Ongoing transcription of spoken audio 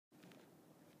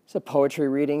It's a poetry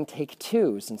reading, take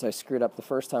 2, since I screwed up the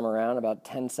first time around about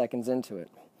 10 seconds into it.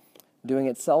 Doing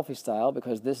it selfie style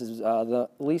because this is the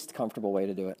least comfortable way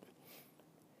to do it.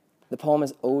 The poem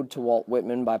is Ode to Walt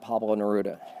Whitman by Pablo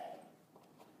Neruda.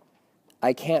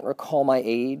 I can't recall my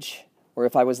age, or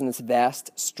if I was in this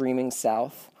vast, streaming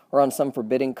south, or on some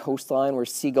forbidding coastline where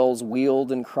seagulls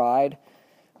wheeled and cried,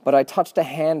 but I touched a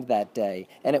hand that day,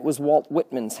 and it was Walt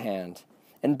Whitman's hand,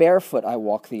 and barefoot I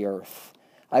walked the earth.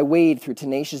 I wade through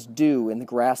tenacious dew in the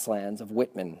grasslands of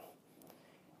Whitman.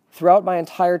 Throughout my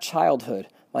entire childhood,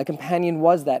 my companion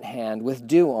was that hand with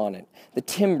dew on it, the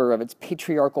timber of its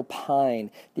patriarchal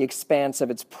pine, the expanse of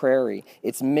its prairie,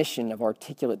 its mission of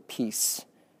articulate peace.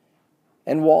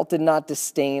 And Walt did not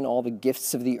disdain all the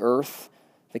gifts of the earth,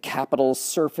 the capital's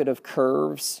surfeit of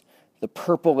curves, the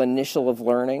purple initial of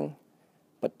learning,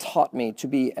 but taught me to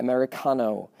be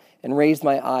Americano and raised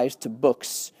my eyes to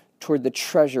books, toward the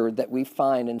treasure that we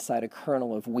find inside a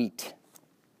kernel of wheat.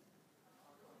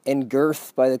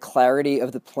 Engirthed by the clarity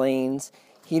of the plains,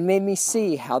 he made me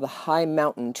see how the high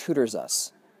mountain tutors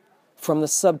us. From the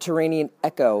subterranean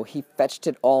echo, he fetched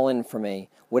it all in for me,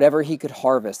 whatever he could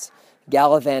harvest,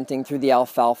 gallivanting through the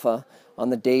alfalfa on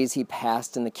the days he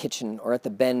passed in the kitchen or at the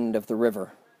bend of the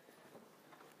river.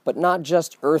 But not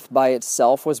just earth by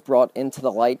itself was brought into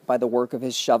the light by the work of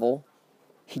his shovel.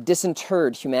 He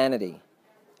disinterred humanity,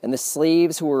 and the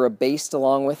slaves who were abased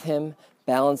along with him,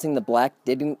 balancing the black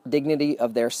dignity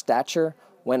of their stature,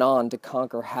 went on to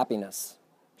conquer happiness.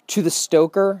 To the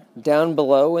stoker, down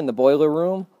below in the boiler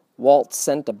room, Walt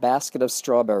sent a basket of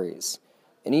strawberries,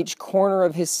 and each corner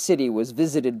of his city was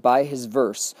visited by his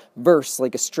verse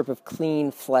like a strip of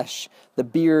clean flesh, the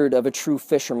beard of a true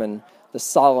fisherman, the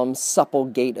solemn, supple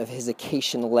gait of his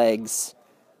Acacian legs.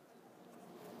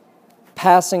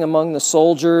 Passing among the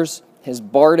soldiers, his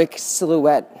bardic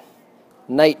silhouette,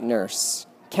 night nurse,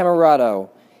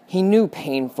 camerado, he knew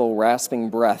painful,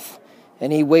 rasping breath,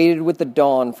 and he waited with the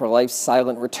dawn for life's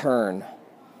silent return.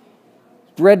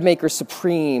 Breadmaker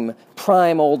supreme,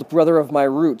 prime old brother of my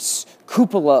roots,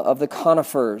 cupola of the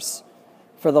conifers,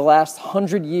 for the last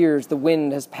 100 years the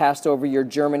wind has passed over your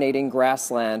germinating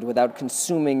grassland without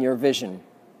consuming your vision.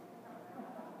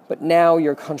 But now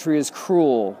your country is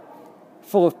cruel,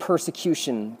 full of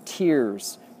persecution,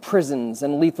 tears, prisons,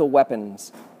 and lethal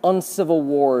weapons, uncivil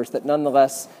wars that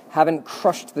nonetheless haven't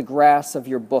crushed the grass of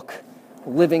your book,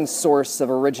 living source of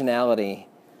originality.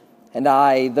 And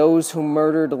I, those who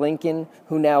murdered Lincoln,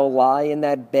 who now lie in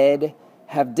that bed,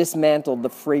 have dismantled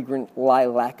the fragrant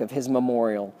lilac of his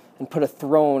memorial and put a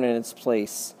throne in its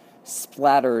place,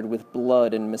 splattered with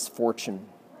blood and misfortune.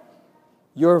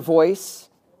 Your voice,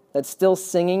 that's still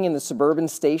singing in the suburban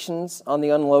stations on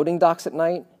the unloading docks at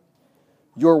night,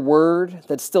 your word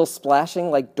that's still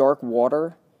splashing like dark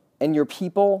water, and your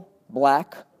people,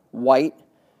 black, white,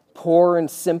 poor and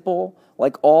simple,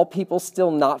 like all people still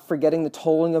not forgetting the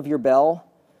tolling of your bell,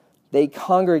 they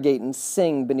congregate and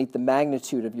sing beneath the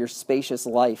magnitude of your spacious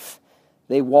life.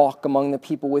 They walk among the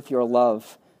people with your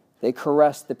love. They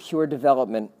caress the pure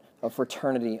development of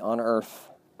fraternity on earth.